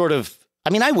already sort of, I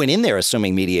mean, I went in there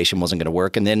assuming mediation wasn't going to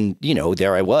work. And then, you know,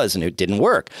 there I was and it didn't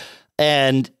work.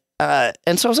 And so I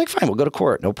was like, fine, we'll go to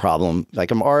court. No problem. Like,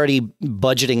 I'm already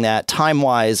budgeting that time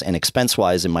wise and expense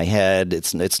wise in my head.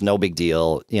 It's no big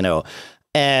deal, you know.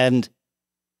 And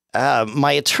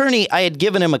my attorney, I had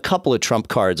given him a couple of trump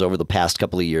cards over the past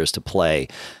couple of years to play.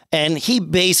 And he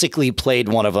basically played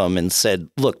one of them and said,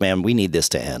 look, man, we need this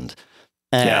to end.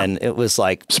 And it was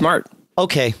like, smart.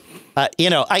 Okay. You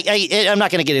know, I'm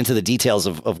not going to get into the details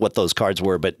of what those cards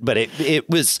were, but it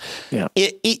was,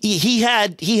 he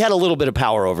had a little bit of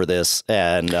power over this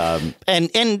and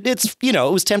it's, you know,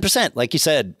 it was 10%, like you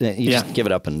said, you just give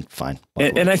it up and fine.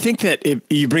 And I think that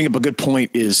you bring up a good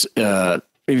point is,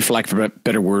 maybe for lack of a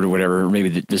better word or whatever,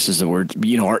 maybe this is the word,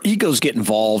 you know, our egos get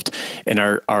involved and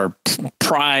our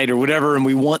pride or whatever, and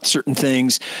we want certain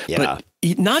things, but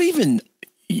not even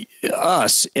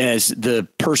us as the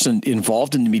person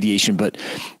involved in the mediation, but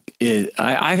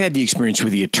I've had the experience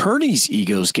where the attorney's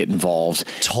egos get involved.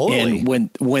 Totally. And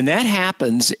when that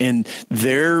happens and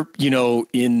they're, you know,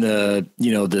 in the,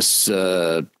 you know, this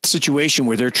situation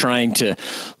where they're trying to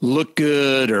look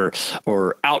good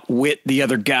or outwit the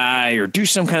other guy or do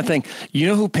some kind of thing, you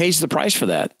know who pays the price for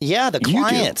that? Yeah, the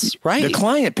clients, right? The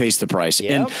client pays the price.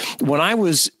 Yep. And when I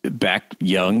was back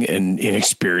young and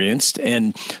inexperienced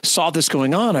and saw this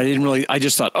going on, I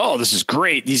just thought, oh, this is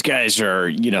great. These guys are,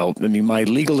 you know, I mean, my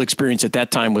legal experience at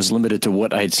that time was limited to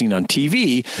what I had seen on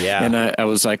TV. Yeah. And I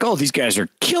was like, oh, these guys are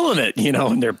killing it, you know,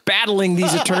 and they're battling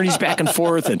these attorneys back and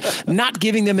forth and not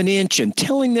giving them an inch and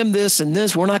telling them this and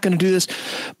this, we're not going to do this.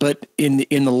 But in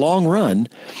the long run,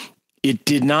 it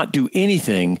did not do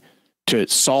anything to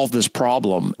solve this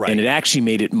problem. Right. And it actually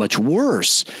made it much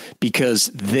worse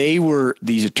because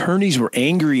these attorneys were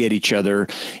angry at each other,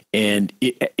 and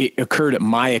it occurred at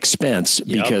my expense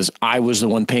because I was the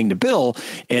one paying the bill.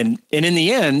 And in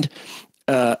the end,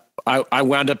 I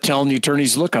wound up telling the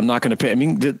attorneys, look, I'm not going to pay. I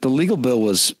mean, the legal bill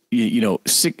was,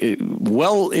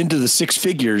 well into the six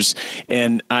figures.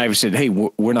 And I said, hey,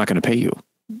 we're not going to pay you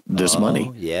this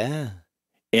money. Yeah.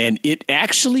 And it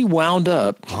actually wound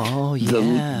up. Oh,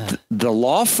 yeah. The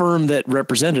law firm that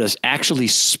represented us actually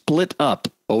split up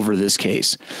over this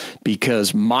case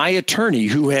because my attorney,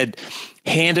 who had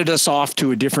handed us off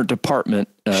to a different department,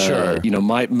 this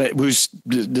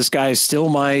guy is still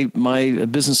my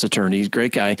business attorney. He's a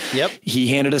great guy. Yep. He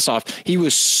handed us off. He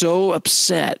was so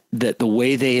upset that the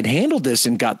way they had handled this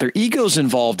and got their egos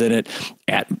involved in it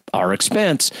at our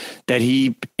expense that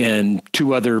he and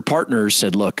two other partners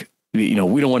said, look, we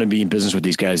don't want to be in business with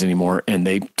these guys anymore. And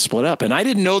they split up. And I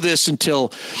didn't know this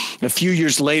until a few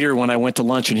years later when I went to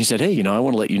lunch and he said, hey, I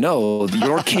want to let you know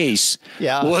your case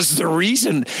was the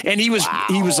reason. And he was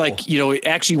like, it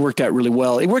actually worked out really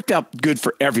well. It worked out good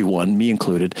for everyone, me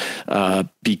included,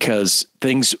 because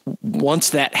once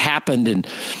that happened and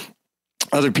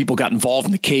other people got involved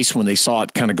in the case when they saw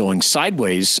it kind of going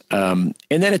sideways. And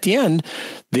then at the end,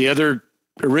 the other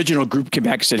original group came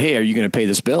back and said, hey, are you going to pay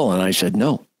this bill? And I said,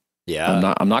 no.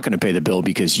 Yeah, I'm not going to pay the bill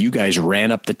because you guys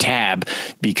ran up the tab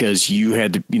because you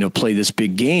had to, play this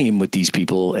big game with these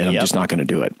people, and I'm just not going to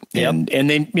do it. And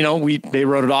they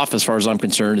wrote it off as far as I'm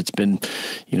concerned. It's been,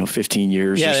 15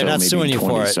 years. Yeah, or they're so, not maybe suing you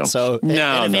 20, for it. So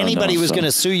if anybody was going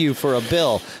to sue you for a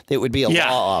bill, it would be a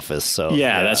law office. So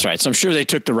that's right. So I'm sure they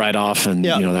took the write off and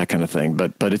that kind of thing.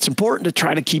 But it's important to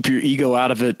try to keep your ego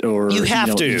out of it, or you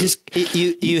have to.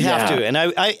 You have to. And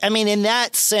I mean, in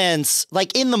that sense,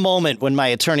 like in the moment when my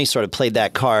attorney sort of played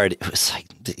that card, it was like,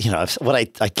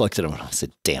 I looked at him and I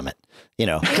said, damn it. He's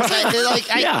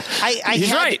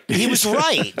right. He was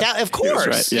right. Of course.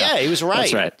 Right. Yeah, he was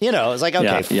right. That's right. I was like,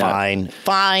 okay,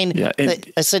 fine. Yeah.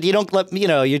 I said, you don't let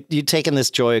you're taking this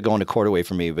joy of going to court away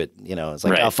from me, but it's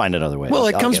like, I'll find another way. Well,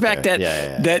 it comes back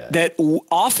that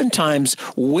oftentimes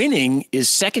winning is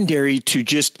secondary to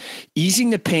just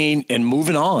easing the pain and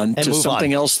moving on to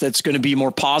something else that's going to be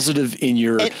more positive in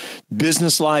your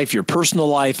business life, your personal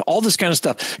life, all this kind of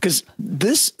stuff. Because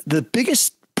the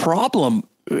biggest problem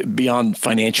beyond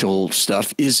financial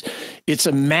stuff is it's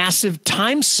a massive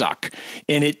time suck,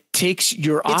 and it takes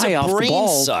your eye off the ball. It's a brain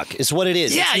suck is what it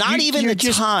is. Yeah, it's not even the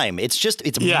time. It's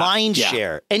mind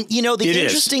share. And the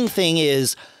interesting thing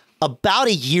is about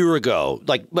a year ago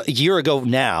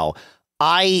now,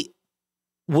 I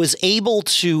was able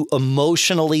to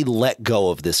emotionally let go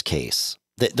of this case.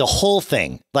 The whole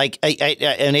thing. Like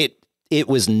it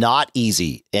was not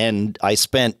easy. And I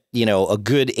spent, a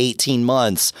good 18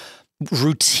 months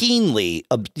routinely,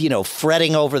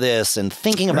 fretting over this and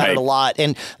thinking about it a lot,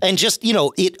 and just,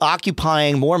 it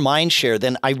occupying more mind share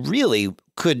than I really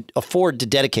could afford to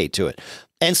dedicate to it.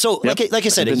 And so, like I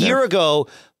said, a year ago,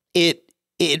 it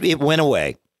went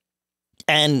away.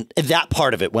 And that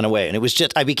part of it went away. And it was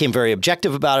just, I became very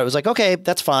objective about it. I was like, okay,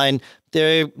 that's fine.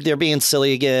 They're being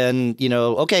silly again,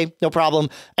 okay, no problem.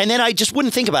 And then I just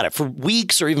wouldn't think about it for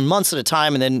weeks or even months at a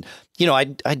time. And then,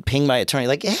 I'd ping my attorney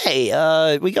like,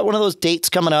 hey, we got one of those dates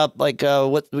coming up. Like,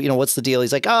 what's the deal?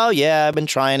 He's like, oh yeah, I've been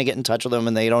trying to get in touch with them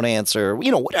and they don't answer,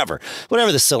 whatever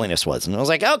the silliness was. And I was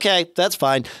like, okay, that's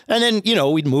fine. And then,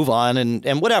 we'd move on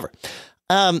and whatever.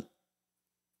 Now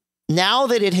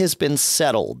that it has been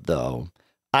settled, though,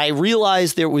 I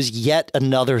realized there was yet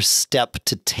another step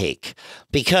to take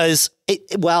because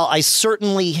while I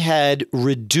certainly had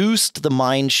reduced the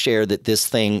mind share that this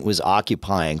thing was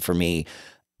occupying for me,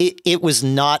 it was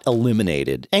not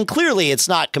eliminated. And clearly it's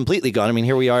not completely gone. I mean,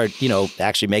 here we are,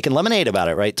 actually making lemonade about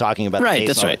it, right? Talking about the case.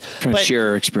 That's right. Trying to share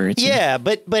our experience. Yeah,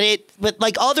 but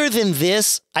like other than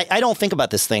this, I don't think about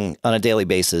this thing on a daily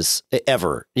basis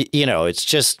ever.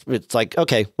 It's like,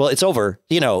 okay, well, it's over.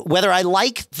 Whether I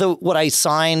like what I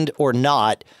signed or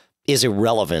not is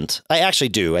irrelevant. I actually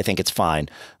do. I think it's fine.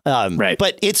 Right.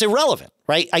 But it's irrelevant,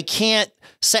 right? I can't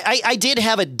say I did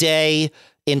have a day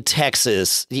in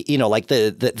Texas, like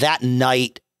that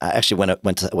night, I actually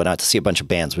went out to see a bunch of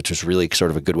bands, which was really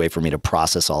sort of a good way for me to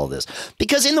process all of this.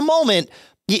 Because in the moment,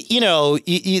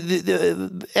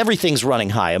 everything's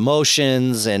running high,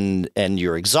 emotions, and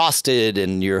you're exhausted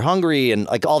and you're hungry and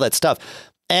like all that stuff.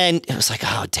 And it was like,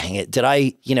 oh, dang it. Did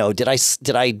I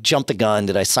jump the gun?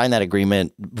 Did I sign that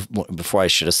agreement before I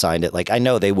should have signed it? Like, I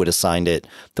know they would have signed it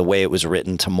the way it was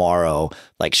written tomorrow.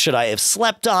 Like, should I have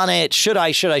slept on it? Should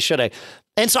I?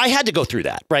 And so I had to go through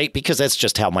that, right? Because that's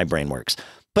just how my brain works.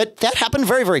 but that happened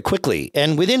very, very quickly.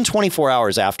 And within 24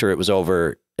 hours after it was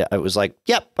over, I was like,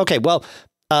 yep. Okay. Well,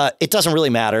 it doesn't really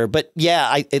matter, but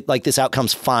yeah, this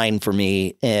outcome's fine for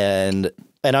me and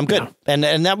I'm good. Yeah.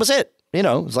 And that was it. You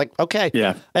know, it was like, okay.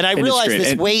 Yeah. And I realized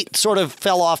this weight sort of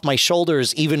fell off my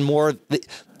shoulders even more.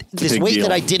 This weight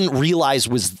that I didn't realize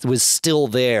was still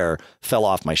there fell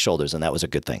off my shoulders. And that was a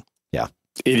good thing. Yeah.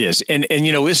 It is. And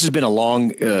you know, this has been a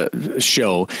long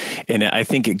show. And I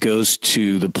think it goes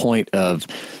to the point of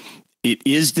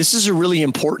this is a really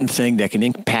important thing that can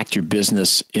impact your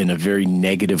business in a very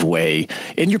negative way,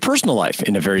 in your personal life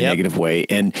in a very negative way.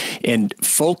 And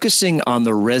focusing on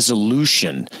the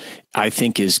resolution, I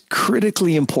think, is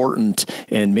critically important.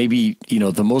 And maybe, you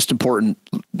know, the most important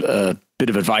bit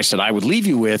of advice that I would leave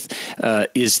you with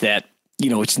is that, you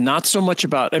know, it's not so much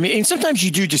about, I mean, and sometimes you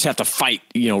do just have to fight,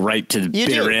 you know, right to the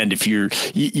bitter end if you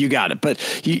got it. But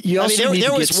you also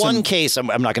there was one case, I'm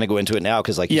not going to go into it now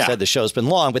because like you said, the show's been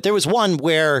long, but there was one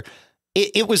where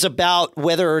it was about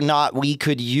whether or not we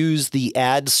could use the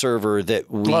ad server that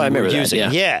we were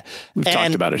using. Yeah. We've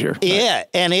talked about it here. Yeah.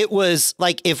 And it was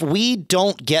like, if we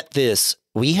don't get this,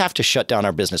 we have to shut down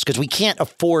our business because we can't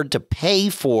afford to pay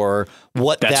for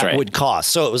what that would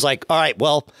cost. So it was like, all right,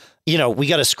 well, you know, we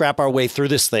got to scrap our way through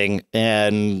this thing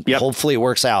and hopefully it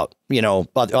works out, you know,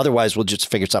 otherwise we'll just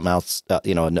figure something else,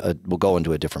 you know, and we'll go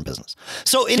into a different business.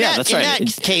 So in that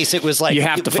case, it was like, you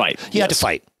have to fight. You have to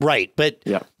fight. Right. But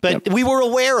we were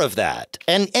aware of that.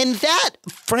 And that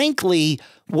frankly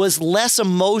was less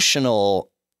emotional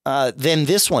than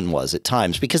this one was at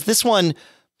times, because this one,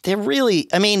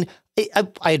 I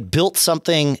had built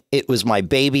something. It was my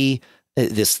baby.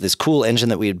 This cool engine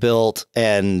that we had built,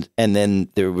 and then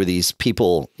there were these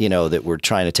people, you know, that were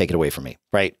trying to take it away from me,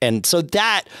 right? And so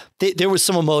that there was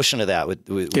some emotion to that with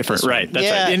different, right? That's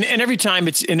right. And every time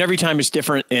it's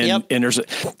different, and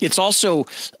it's also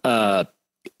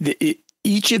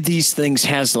each of these things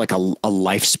has like a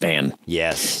lifespan.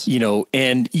 Yes. You know,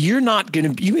 and you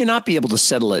may not be able to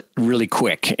settle it really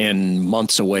quick and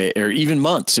months away, or even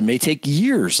months. It may take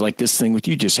years, like this thing what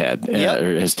you just had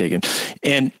or has taken.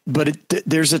 But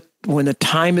when the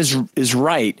time is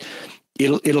right,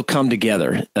 it'll come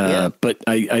together. But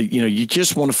you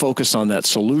just want to focus on that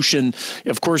solution.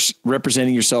 Of course,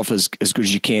 representing yourself as good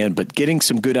as you can, but getting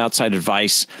some good outside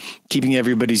advice, keeping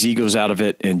everybody's egos out of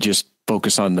it, and just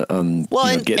focus on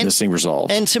getting this thing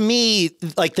resolved. And to me,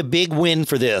 like, the big win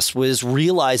for this was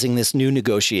realizing this new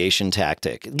negotiation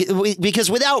tactic, because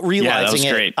without realizing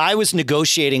it, I was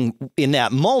negotiating in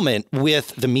that moment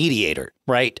with the mediator,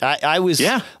 right? I was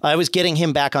getting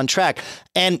him back on track.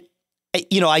 And,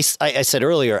 you know, I said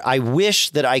earlier, I wish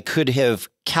that I could have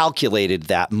calculated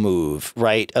that move,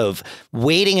 right? Of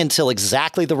waiting until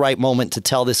exactly the right moment to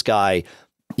tell this guy,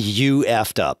 you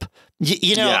effed up.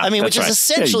 You know, which is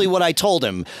essentially what I told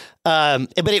him. But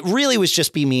it really was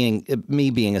just me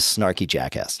being a snarky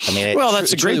jackass. I mean,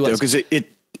 that's great though, because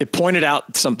it pointed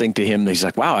out something to him. He's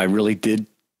like, wow, I really did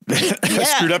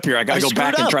screwed up here. I got to go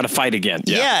back and try to fight again.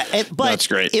 But that's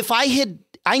great. If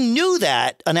I knew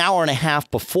that an hour and a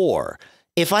half before.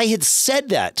 If I had said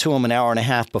that to him an hour and a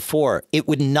half before, it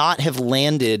would not have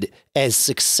landed as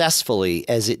successfully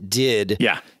as it did.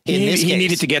 He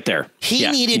needed to get there. He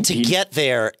needed to get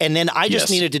there. And then I just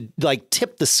needed to like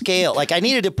tip the scale. Like I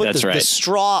needed to put the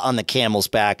straw on the camel's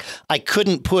back. I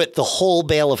couldn't put the whole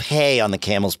bale of hay on the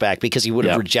camel's back because he would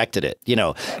have rejected it. You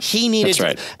know, he needed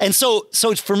to. And so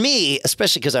for me,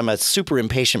 especially because I'm a super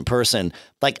impatient person,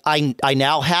 like I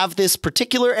now have this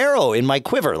particular arrow in my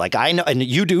quiver. Like I know, and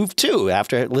you do too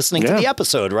after listening to the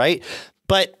episode, right?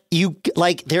 But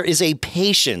there is a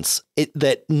patience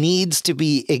that needs to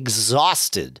be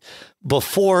exhausted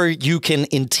before you can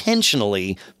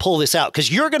intentionally pull this out, because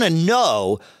you're going to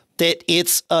know that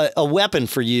it's a weapon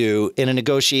for you in a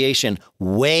negotiation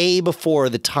way before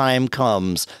the time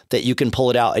comes that you can pull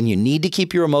it out. And you need to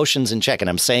keep your emotions in check. And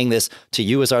I'm saying this to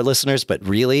you as our listeners, but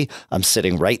really, I'm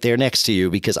sitting right there next to you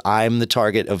because I'm the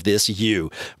target of this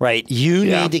right? You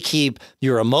need to keep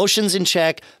your emotions in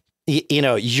check. You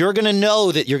know, you're going to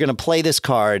know that you're going to play this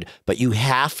card, but you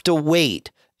have to wait.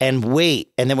 And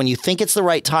then when you think it's the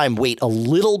right time, wait a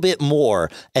little bit more,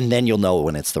 and then you'll know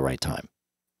when it's the right time.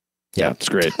 Yeah, it's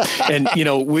great. And, you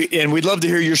know, we'd love to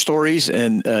hear your stories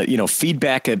and,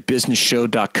 feedback at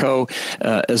businessshow.co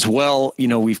as well. You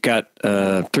know, we've got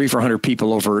 300-400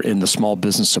 people over in the small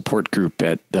business support group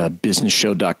at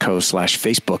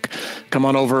businessshow.co/Facebook. Come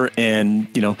on over and,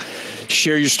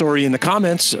 share your story in the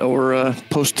comments or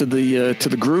post to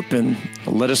the group and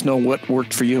let us know what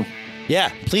worked for you.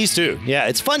 Yeah, please do. Yeah,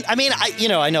 it's fun. I mean,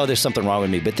 I know there's something wrong with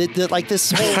me, but like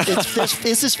this whole,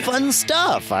 it's this fun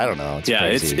stuff. I don't know. It's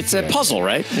crazy. It's a puzzle,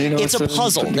 right? It's a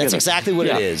puzzle. That's exactly what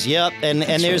it is. Yep. And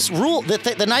there's rule.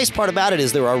 The nice part about it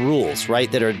is there are rules, right,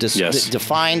 that are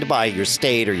defined by your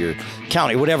state or your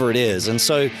county, whatever it is. And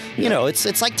so, you know,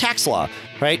 it's like tax law,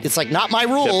 right? It's like, not my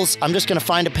rules. I'm just going to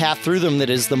find a path through them that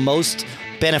is the most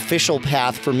beneficial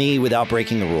path for me without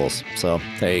breaking the rules. So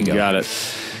there you go. Got it.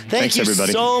 Thanks, you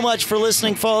everybody. So much for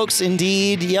listening, folks.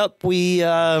 Indeed. Yep. We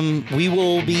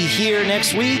will be here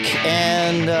next week,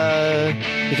 and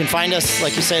you can find us,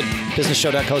 like you said,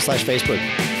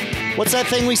 businessshow.co/Facebook. What's that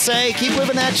thing we say? Keep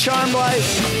living that charmed life.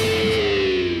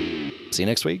 See you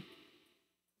next week.